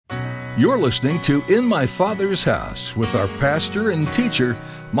You're listening to In My Father's House with our pastor and teacher,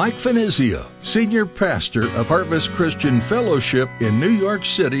 Mike Finizio, Senior Pastor of Harvest Christian Fellowship in New York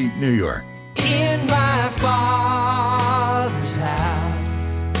City, New York. In my Father's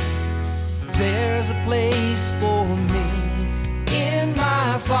house, there's a place for me. In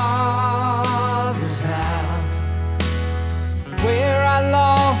my Father's house, where I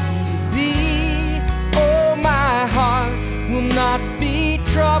long to be. Oh, my heart will not be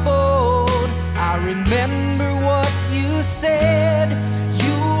troubled. I remember what you said.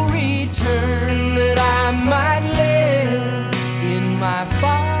 You'll return that I might live in my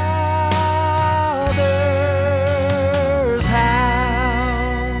Father's house.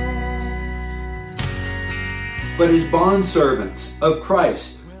 But as bondservants of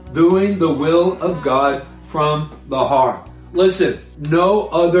Christ, doing the will of God from the heart. Listen, no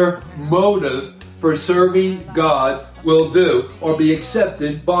other motive for serving God will do or be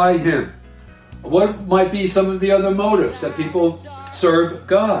accepted by Him. What might be some of the other motives that people serve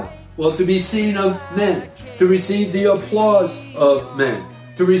God? Well, to be seen of men, to receive the applause of men,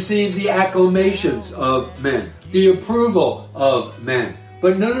 to receive the acclamations of men, the approval of men.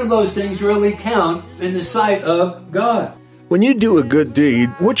 But none of those things really count in the sight of God. When you do a good deed,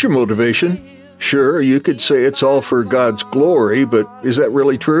 what's your motivation? Sure, you could say it's all for God's glory, but is that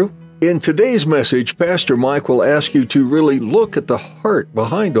really true? In today's message, Pastor Mike will ask you to really look at the heart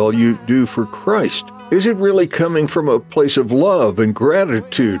behind all you do for Christ. Is it really coming from a place of love and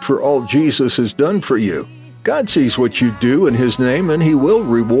gratitude for all Jesus has done for you? God sees what you do in His name, and He will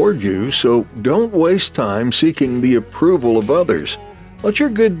reward you, so don't waste time seeking the approval of others. Let your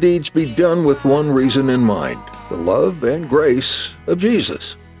good deeds be done with one reason in mind, the love and grace of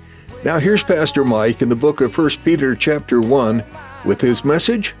Jesus. Now here's Pastor Mike in the book of 1 Peter chapter 1 with his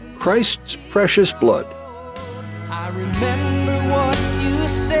message, Christ's Precious Blood. I remember what you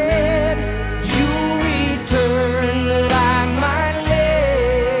said. You return that I might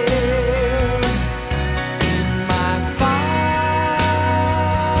live in my Father's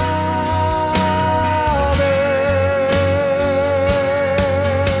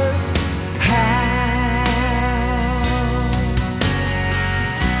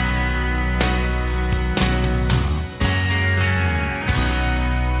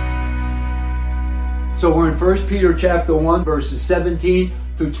So we're in 1 Peter chapter 1, verses 17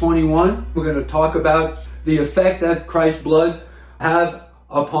 through 21. We're going to talk about the effect that Christ's blood have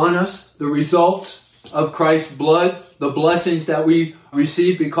upon us, the results of Christ's blood, the blessings that we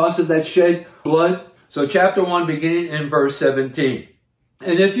receive because of that shed blood. So chapter 1, beginning in verse 17.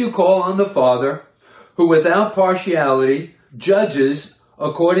 And if you call on the Father, who without partiality judges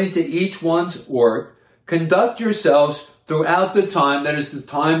according to each one's work, conduct yourselves throughout the time, that is the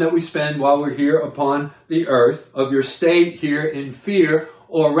time that we spend while we're here upon the earth, of your state here in fear,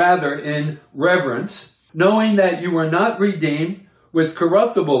 or rather in reverence, knowing that you were not redeemed with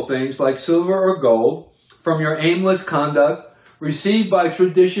corruptible things like silver or gold from your aimless conduct, received by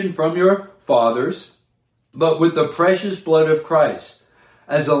tradition from your fathers, but with the precious blood of Christ,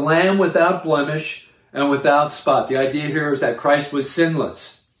 as a lamb without blemish and without spot. The idea here is that Christ was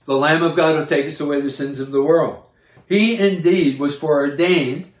sinless. The Lamb of God who takes away the sins of the world. He indeed was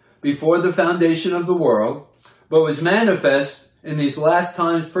foreordained before the foundation of the world, but was manifest in these last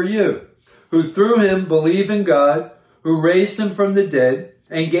times for you, who through Him believe in God, who raised Him from the dead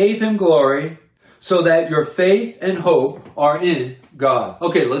and gave Him glory, so that your faith and hope are in God.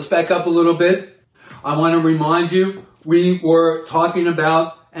 Okay, let's back up a little bit. I want to remind you, we were talking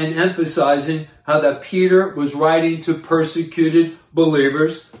about and emphasizing how that Peter was writing to persecuted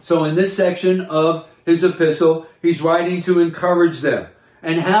believers. So in this section of his epistle, he's writing to encourage them.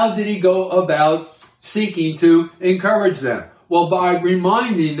 And how did he go about seeking to encourage them? Well, by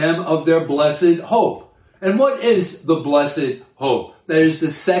reminding them of their blessed hope. And what is the blessed hope? That is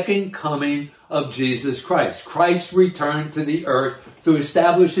the second coming of Jesus Christ. Christ's return to the earth to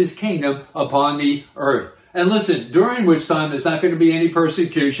establish His kingdom upon the earth. And listen, during which time there's not going to be any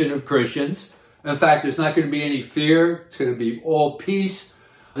persecution of Christians. In fact, there's not going to be any fear. It's going to be all peace.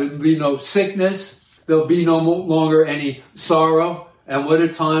 There'll be no sickness. There'll be no longer any sorrow. And what a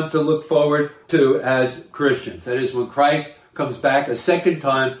time to look forward to as Christians. That is when Christ comes back a second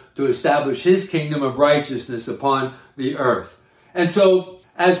time to establish His kingdom of righteousness upon the earth. And so,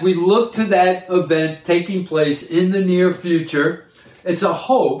 as we look to that event taking place in the near future, it's a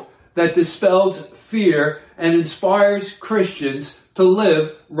hope that dispels fear and inspires Christians to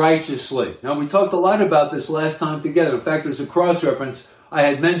live righteously. Now, we talked a lot about this last time together. In fact, as a cross-reference, I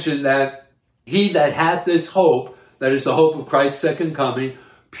had mentioned that he that hath this hope, that is the hope of Christ's second coming,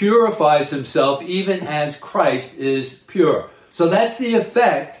 purifies himself even as Christ is pure. So that's the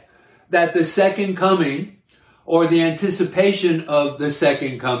effect that the second coming, or the anticipation of the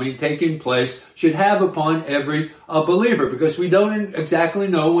second coming taking place, should have upon every believer, because we don't exactly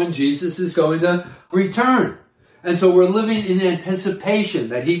know when Jesus is going to return. And so we're living in anticipation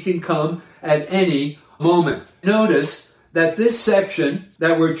that he can come at any moment. Notice that this section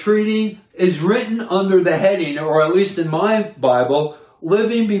that we're treating is written under the heading, or at least in my Bible,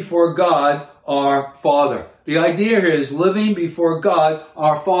 living before God our Father. The idea here is living before God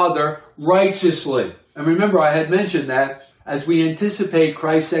our Father righteously. And remember, I had mentioned that as we anticipate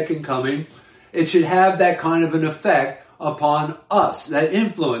Christ's second coming, it should have that kind of an effect upon us, that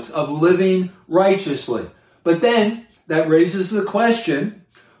influence of living righteously. But then that raises the question,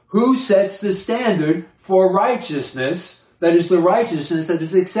 who sets the standard for righteousness, that is the righteousness that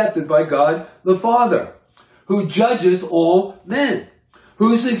is accepted by God the Father, who judges all men?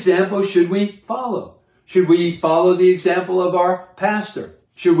 Whose example should we follow? Should we follow the example of our pastor?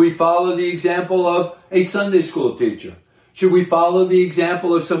 Should we follow the example of a Sunday school teacher? Should we follow the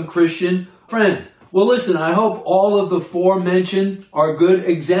example of some Christian friend? Well, listen, I hope all of the forementioned are good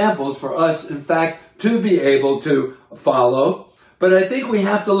examples for us, in fact, to be able to follow. But I think we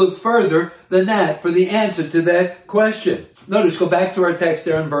have to look further than that for the answer to that question. Notice, go back to our text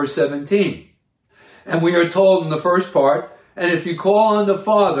there in verse 17. And we are told in the first part, and if you call on the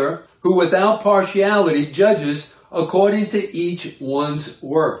Father, who without partiality judges according to each one's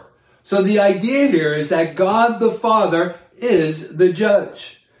work. So the idea here is that God the Father is the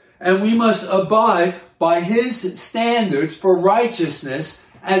judge. And we must abide by his standards for righteousness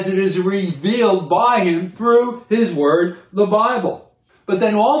as it is revealed by him through his word, the Bible. But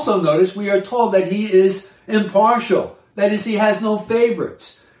then also notice we are told that he is impartial. That is, he has no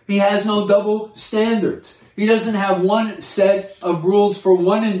favorites. He has no double standards. He doesn't have one set of rules for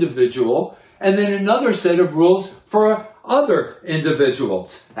one individual and then another set of rules for other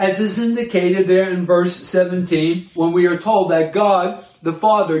individuals, as is indicated there in verse 17, when we are told that God, the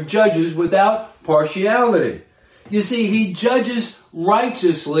Father, judges without partiality. You see, he judges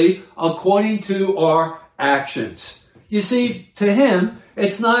righteously according to our actions. You see, to him,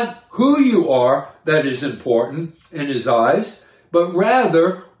 it's not who you are that is important in his eyes, but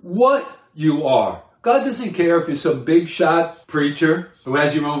rather what you are. God doesn't care if you're some big shot preacher who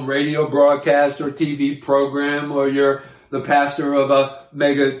has your own radio broadcast or TV program, or you're the pastor of a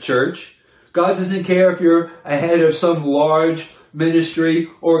mega church. God doesn't care if you're a head of some large ministry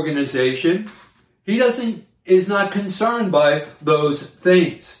organization. He is not concerned by those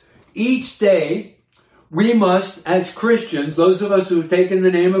things. Each day, we must, as Christians, those of us who have taken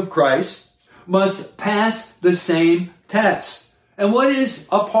the name of Christ, must pass the same test. And what is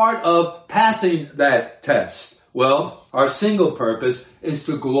a part of passing that test? Well, our single purpose is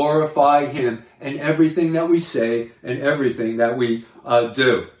to glorify him in everything that we say and everything that we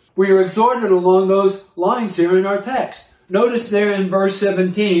do. We are exhorted along those lines here in our text. Notice there in verse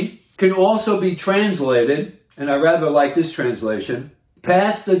 17, can also be translated, and I rather like this translation,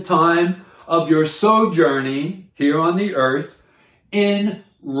 pass the time of your sojourning here on the earth in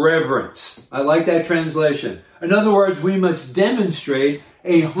reverence. I like that translation. In other words, we must demonstrate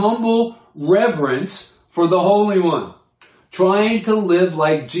a humble reverence for the Holy One, trying to live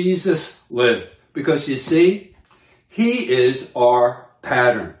like Jesus lived. Because you see, he is our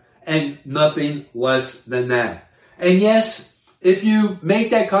pattern, and nothing less than that. And yes, if you make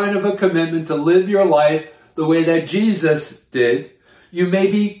that kind of a commitment to live your life the way that Jesus did, you may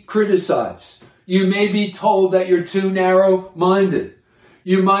be criticized. You may be told that you're too narrow-minded.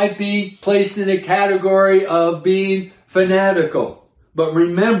 You might be placed in a category of being fanatical. But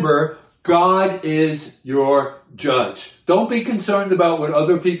remember, God is your judge. Don't be concerned about what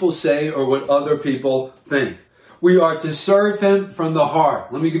other people say or what other people think. We are to serve him from the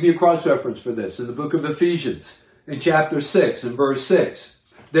heart. Let me give you a cross-reference for this. In the book of Ephesians, in chapter 6, and verse 6,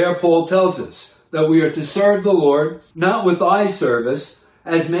 there Paul tells us that we are to serve the Lord, not with eye service,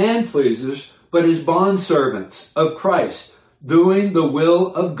 as man-pleasers, but as bondservants of Christ, doing the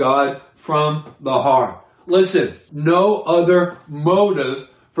will of God from the heart. Listen, no other motive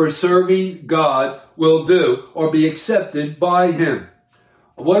for serving God will do or be accepted by him.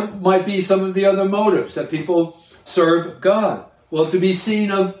 What might be some of the other motives that people serve God? Well, to be seen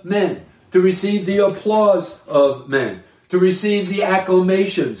of men, to receive the applause of men, to receive the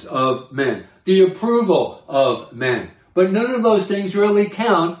acclamations of men, the approval of men. But none of those things really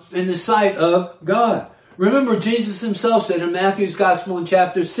count in the sight of God. Remember, Jesus himself said in Matthew's Gospel in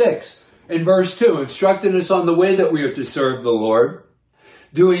chapter 6, in verse 2, instructing us on the way that we are to serve the Lord,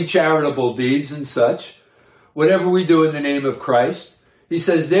 doing charitable deeds and such, whatever we do in the name of Christ. He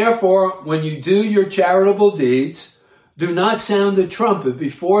says, therefore, when you do your charitable deeds, Do not sound the trumpet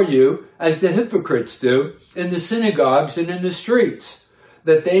before you, as the hypocrites do, in the synagogues and in the streets,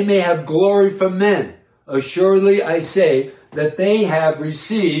 that they may have glory from men. Assuredly, I say that they have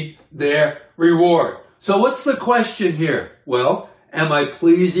received their reward. So what's the question here? Well, am I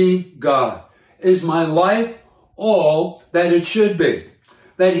pleasing God? Is my life all that it should be?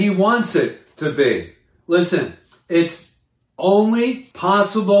 That He wants it to be? Listen, it's only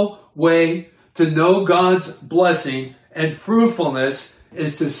possible way to know God's blessing and fruitfulness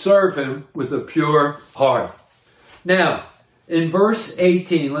is to serve Him with a pure heart. Now, in verse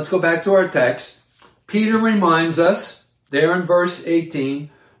 18, let's go back to our text. Peter reminds us, there in verse 18,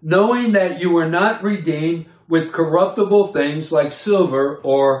 knowing that you were not redeemed with corruptible things like silver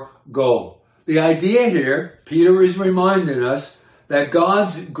or gold. The idea here, Peter is reminding us that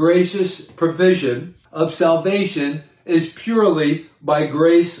God's gracious provision of salvation is purely by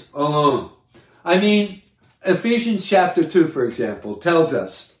grace alone. I mean, Ephesians chapter 2, for example, tells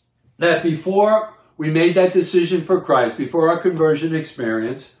us that before we made that decision for Christ, before our conversion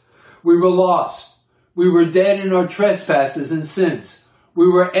experience, we were lost. We were dead in our trespasses and sins. We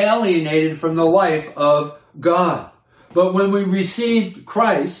were alienated from the life of God. But when we received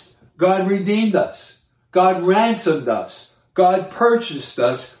Christ, God redeemed us. God ransomed us. God purchased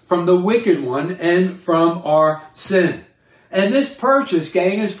us from the wicked one and from our sin. And this purchase,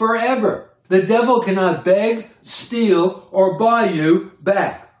 gang, is forever. The devil cannot beg, steal, or buy you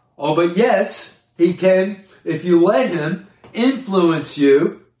back. Oh, but yes, he can, if you let him, influence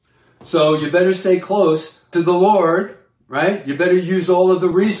you. So you better stay close to the Lord, right? You better use all of the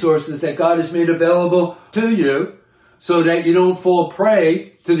resources that God has made available to you so that you don't fall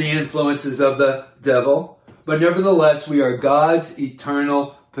prey to the influences of the devil. But nevertheless, we are God's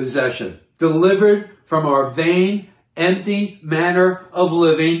eternal possession, delivered from our vain, empty manner of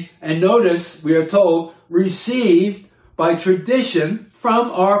living, and notice, we are told, received by tradition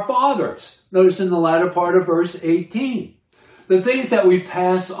from our fathers. Notice in the latter part of verse 18. The things that we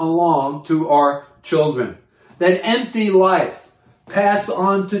pass along to our children, that empty life passed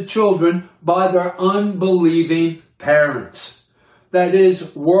on to children by their unbelieving parents. That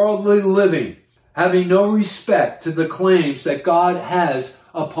is, worldly living, having no respect to the claims that God has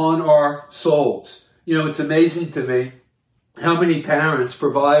upon our souls. You know, it's amazing to me how many parents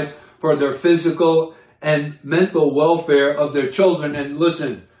provide for their physical and mental welfare of their children. And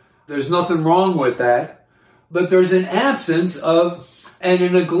listen, there's nothing wrong with that. But there's an absence of and a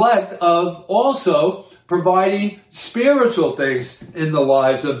neglect of also providing spiritual things in the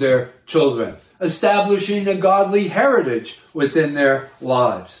lives of their children, establishing a godly heritage within their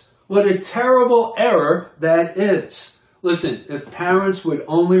lives. What a terrible error that is. Listen, if parents would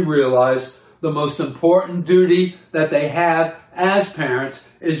only realize the most important duty that they have as parents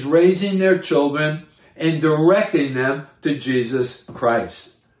is raising their children and directing them to Jesus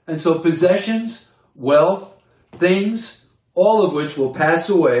Christ. And so possessions, wealth, things, all of which will pass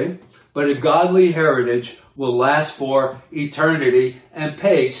away, but a godly heritage will last for eternity and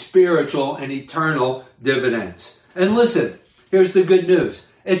pay spiritual and eternal dividends. And listen, here's the good news.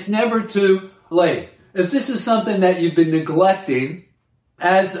 It's never too late. If this is something that you've been neglecting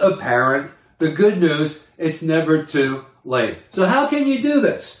as a parent, the good news, it's never too late. So how can you do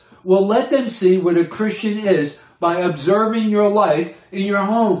this? Well, let them see what a Christian is by observing your life in your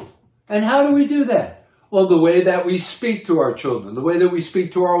home. And how do we do that? Well, the way that we speak to our children, the way that we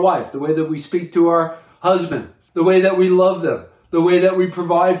speak to our wife, the way that we speak to our husband, the way that we love them, the way that we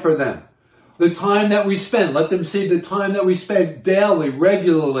provide for them, the time that we spend. Let them see the time that we spend daily,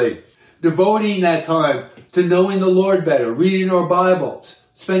 regularly, devoting that time to knowing the Lord better, reading our Bibles,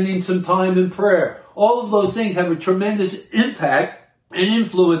 spending some time in prayer. All of those things have a tremendous impact and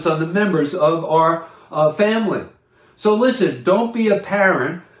influence on the members of our family. So listen, don't be a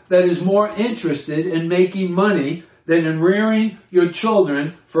parent that is more interested in making money than in rearing your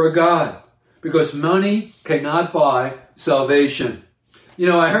children for God, because money cannot buy salvation. You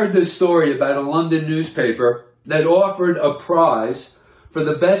know, I heard this story about a London newspaper that offered a prize for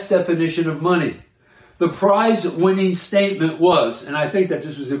the best definition of money. The prize-winning statement was, and I think that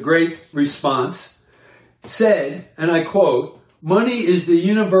this was a great response, said, and I quote, "Money is the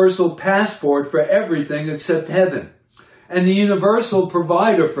universal passport for everything except heaven, and the universal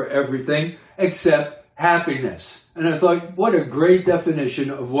provider for everything except happiness." And I thought, what a great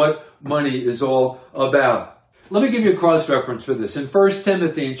definition of what money is all about. Let me give you a cross-reference for this. In 1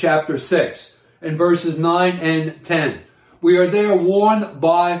 Timothy in chapter 6, in verses 9 and 10, we are there warned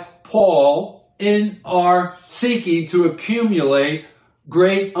by Paul in our seeking to accumulate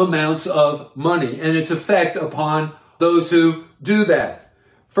great amounts of money and its effect upon those who do that.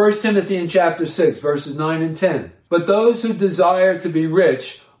 1 Timothy in chapter 6, verses 9 and 10. But those who desire to be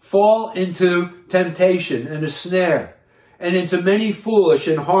rich fall into temptation and a snare, and into many foolish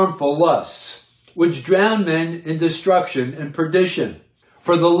and harmful lusts, which drown men in destruction and perdition.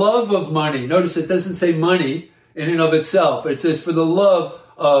 For the love of money, notice it doesn't say money in and of itself, but it says for the love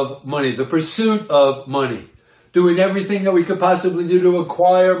of money, the pursuit of money, doing everything that we could possibly do to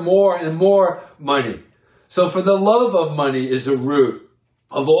acquire more and more money. So for the love of money is a root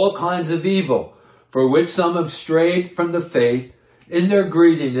of all kinds of evil, for which some have strayed from the faith in their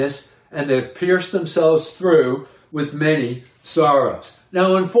greediness, and they've pierced themselves through with many sorrows.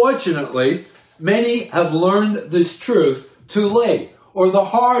 Now, unfortunately, many have learned this truth too late, or the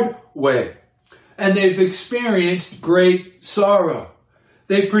hard way, and they've experienced great sorrow.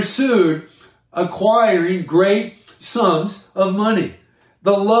 They pursued acquiring great sums of money,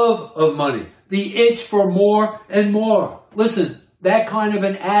 the love of money, the itch for more and more. Listen, that kind of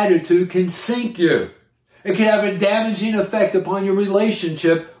an attitude can sink you. It can have a damaging effect upon your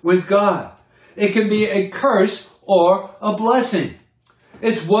relationship with God. It can be a curse or a blessing.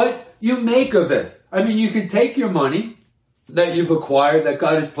 It's what you make of it. I mean, you can take your money that you've acquired, that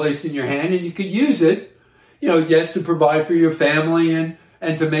God has placed in your hand, and you could use it, yes, to provide for your family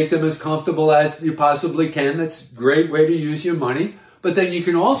and to make them as comfortable as you possibly can. That's a great way to use your money. But then you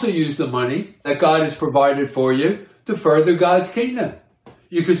can also use the money that God has provided for you to further God's kingdom.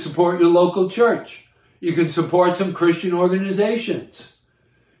 You can support your local church. You can support some Christian organizations.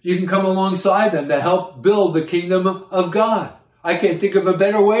 You can come alongside them to help build the kingdom of God. I can't think of a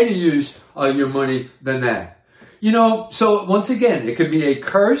better way to use your money than that. So once again, it could be a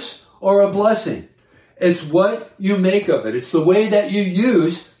curse or a blessing. It's what you make of it. It's the way that you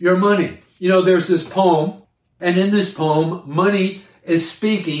use your money. There's this poem, and in this poem, money is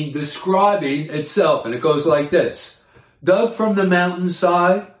speaking, describing itself, and it goes like this. Dug from the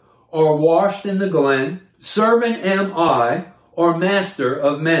mountainside, or washed in the glen, servant am I, or master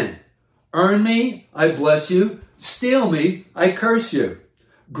of men. Earn me, I bless you. Steal me, I curse you.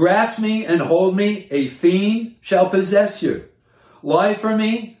 Grasp me and hold me, a fiend shall possess you. Lie for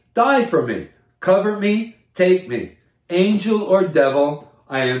me, die for me. Cover me, take me. Angel or devil,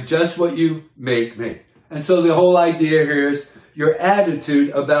 I am just what you make me. And so the whole idea here is your attitude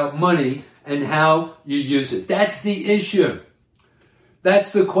about money and how you use it. That's the issue.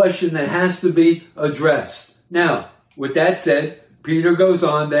 That's the question that has to be addressed. Now, with that said, Peter goes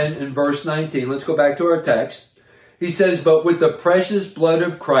on then in verse 19. Let's go back to our text. He says, but with the precious blood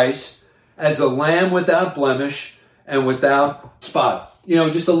of Christ, as a lamb without blemish and without spot.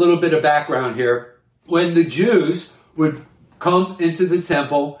 Just a little bit of background here. When the Jews would come into the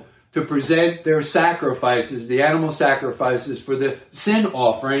temple to present their sacrifices, the animal sacrifices for the sin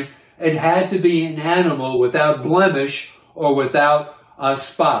offering, it had to be an animal without blemish or without a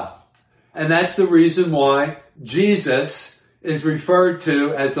spot. And that's the reason why Jesus is referred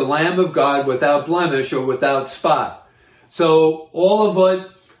to as the Lamb of God without blemish or without spot. So all of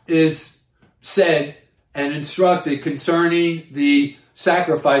what is said and instructed concerning the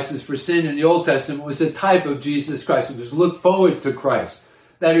sacrifices for sin in the Old Testament was a type of Jesus Christ. It was look forward to Christ.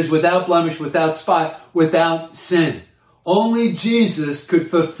 That is, without blemish, without spot, without sin. Only Jesus could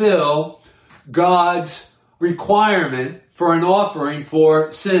fulfill God's requirement for an offering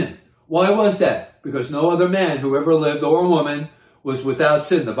for sin. Why was that? Because no other man who ever lived or woman was without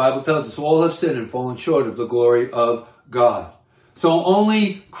sin. The Bible tells us all have sinned and fallen short of the glory of God. So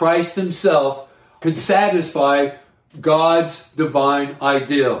only Christ himself could satisfy God's divine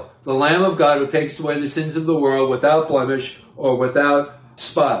ideal. The Lamb of God who takes away the sins of the world without blemish or without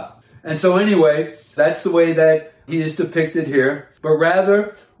spot. And so anyway, that's the way that he is depicted here. But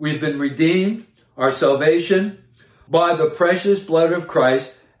rather, we've been redeemed, our salvation, by the precious blood of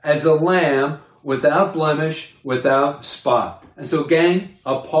Christ as a lamb without blemish, without spot. And so gang,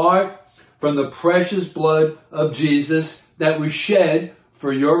 apart from the precious blood of Jesus that was shed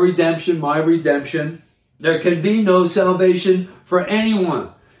for your redemption, my redemption, there can be no salvation for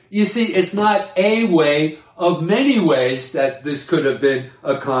anyone. You see, it's not a way of many ways that this could have been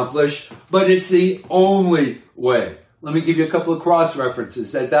accomplished, but it's the only way. Let me give you a couple of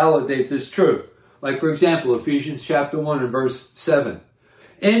cross-references that validate this truth. Like, for example, Ephesians chapter 1 and verse 7.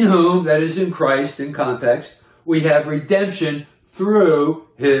 In whom, that is in Christ, in context, we have redemption through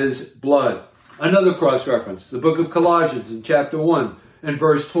his blood. Another cross-reference, the book of Colossians in chapter 1 and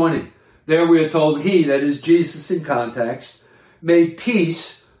verse 20. There we are told he, that is Jesus in context, made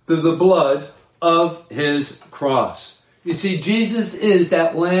peace through the blood of his cross. You see, Jesus is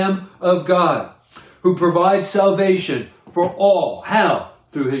that Lamb of God who provides salvation for all. How?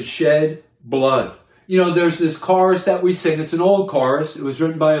 Through his shed blood. There's this chorus that we sing. It's an old chorus. It was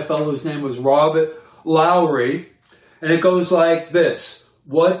written by a fellow whose name was Robert Lowry. And it goes like this: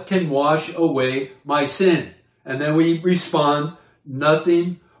 what can wash away my sin? And then we respond,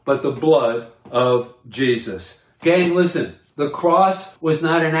 nothing but the blood of Jesus. Gang, listen, the cross was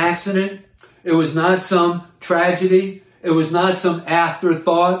not an accident. It was not some tragedy. It was not some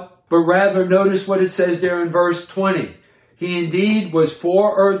afterthought, but rather notice what it says there in verse 20. He indeed was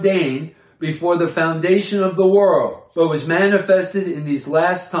foreordained before the foundation of the world, but was manifested in these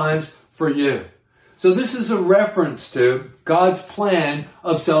last times for you. So this is a reference to God's plan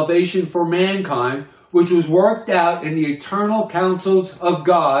of salvation for mankind, which was worked out in the eternal counsels of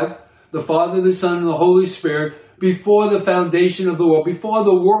God, the Father, the Son, and the Holy Spirit, before the foundation of the world, before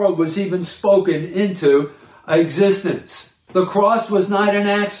the world was even spoken into existence. The cross was not an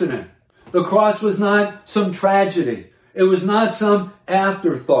accident. The cross was not some tragedy. It was not some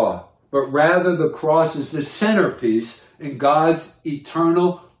afterthought, but rather the cross is the centerpiece in God's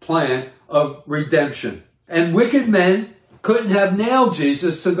eternal plan of redemption. And wicked men couldn't have nailed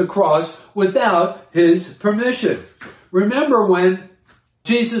Jesus to the cross without his permission. Remember when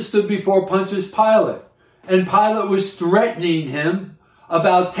Jesus stood before Pontius Pilate, and Pilate was threatening him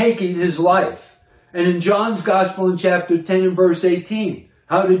about taking his life. And in John's Gospel in chapter 10 and verse 18,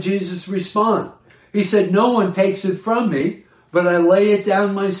 how did Jesus respond? He said, no one takes it from me, but I lay it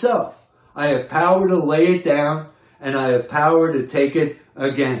down myself. I have power to lay it down, and I have power to take it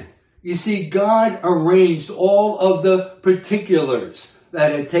again. You see, God arranged all of the particulars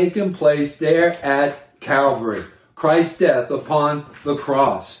that had taken place there at Calvary, Christ's death upon the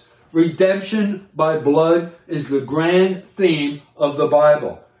cross. Redemption by blood is the grand theme of the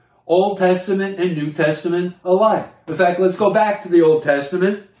Bible, Old Testament and New Testament alike. In fact, let's go back to the Old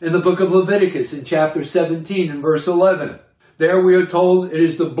Testament in the book of Leviticus in chapter 17 and verse 11. There we are told it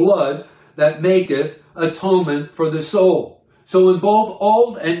is the blood that maketh atonement for the soul. So in both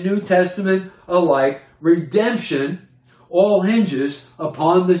Old and New Testament alike, redemption all hinges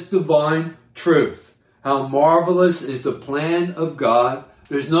upon this divine truth. How marvelous is the plan of God.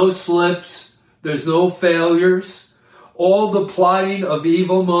 There's no slips. There's no failures. All the plotting of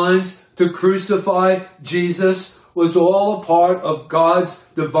evil minds to crucify Jesus was all a part of God's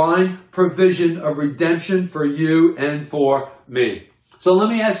divine provision of redemption for you and for me. So let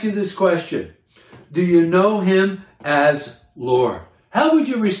me ask you this question. Do you know him as Lord? How would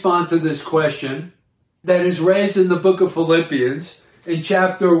you respond to this question that is raised in the book of Philippians in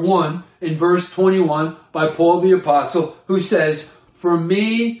chapter 1 in verse 21 by Paul the Apostle, who says, for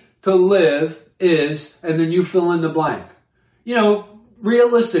me to live is, and then you fill in the blank. You know,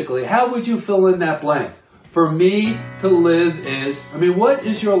 realistically, how would you fill in that blank? For me to live is, what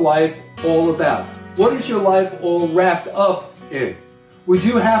is your life all about? What is your life all wrapped up in? Would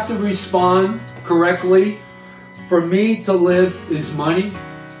you have to respond correctly? For me to live is money.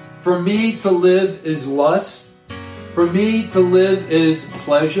 For me to live is lust. For me to live is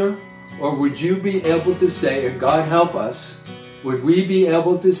pleasure. Or would you be able to say, and God help us, would we be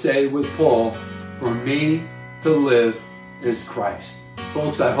able to say with Paul, for me to live is Christ?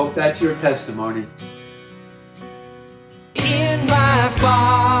 Folks, I hope that's your testimony. In my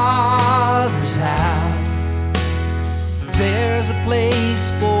Father's house, there's a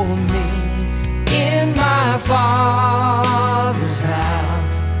place for me. In my Father's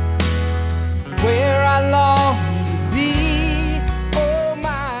house, where I long to be. Oh, my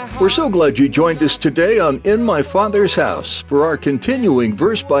heart. We're so glad you joined us today on In My Father's House for our continuing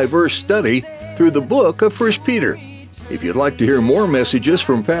verse-by-verse study through the book of 1 Peter. If you'd like to hear more messages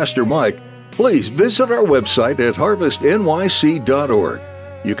from Pastor Mike, please visit our website at harvestnyc.org.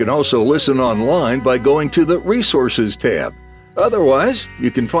 You can also listen online by going to the Resources tab. Otherwise, you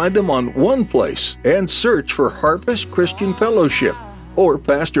can find them on one place and search for Harvest Christian Fellowship or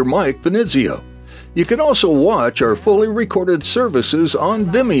Pastor Mike Finizio. You can also watch our fully recorded services on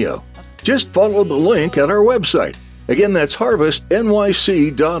Vimeo. Just follow the link at our website. Again, that's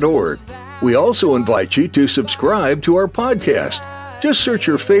harvestnyc.org. We also invite you to subscribe to our podcast. Just search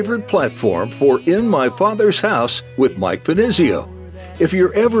your favorite platform for In My Father's House with Mike Finizio. If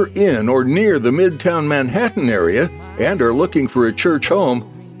you're ever in or near the Midtown Manhattan area and are looking for a church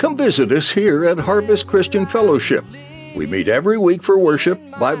home, come visit us here at Harvest Christian Fellowship. We meet every week for worship,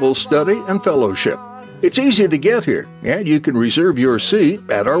 Bible study, and fellowship. It's easy to get here, and you can reserve your seat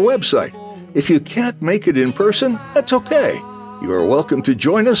at our website. If you can't make it in person, that's okay. You are welcome to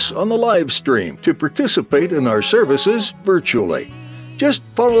join us on the live stream to participate in our services virtually. Just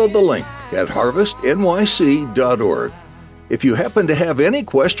follow the link at harvestnyc.org. If you happen to have any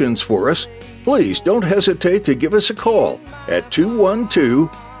questions for us, please don't hesitate to give us a call at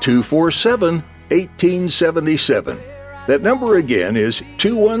 212-247-1877. That number again is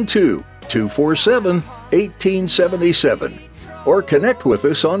 212-247-1877. 1877. Or connect with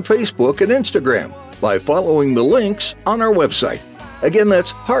us on Facebook and Instagram by following the links on our website. Again,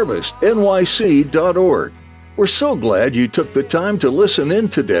 that's harvestnyc.org. We're so glad you took the time to listen in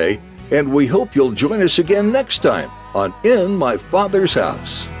today, and we hope you'll join us again next time on In My Father's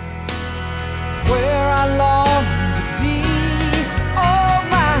House. Where I long to be, oh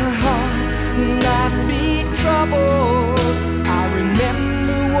my heart, not be troubled.